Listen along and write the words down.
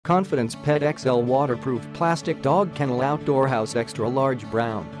Confidence Pet XL Waterproof Plastic Dog Kennel Outdoor House Extra Large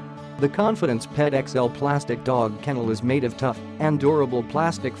Brown. The Confidence Pet XL Plastic Dog Kennel is made of tough and durable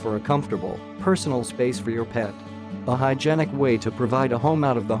plastic for a comfortable, personal space for your pet. A hygienic way to provide a home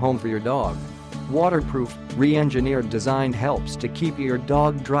out of the home for your dog. Waterproof, re-engineered design helps to keep your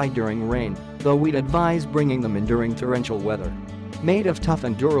dog dry during rain, though we'd advise bringing them in during torrential weather. Made of tough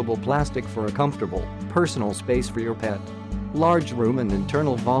and durable plastic for a comfortable, personal space for your pet. Large room and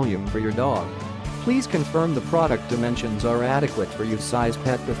internal volume for your dog. Please confirm the product dimensions are adequate for your size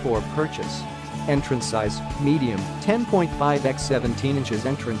pet before purchase. Entrance size, medium, 10.5 x 17 inches.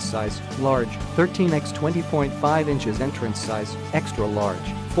 Entrance size, large, 13 x 20.5 inches. Entrance size, extra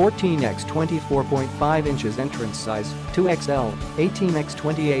large, 14 x 24.5 inches. Entrance size, 2XL, 18 x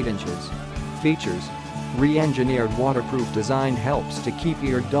 28 inches. Features: re-engineered waterproof design helps to keep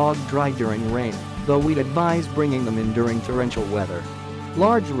your dog dry during rain, though we'd advise bringing them in during torrential weather.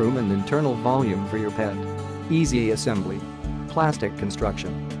 Large room and internal volume for your pet. Easy assembly. Plastic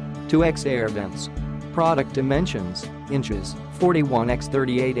construction. 2x air vents. Product dimensions, inches, 41 x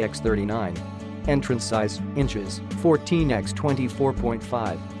 38 x 39. Entrance size, inches, 14 x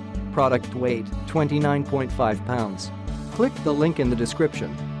 24.5. Product weight, 29.5 pounds. Click the link in the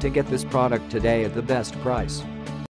description to get this product today at the best price.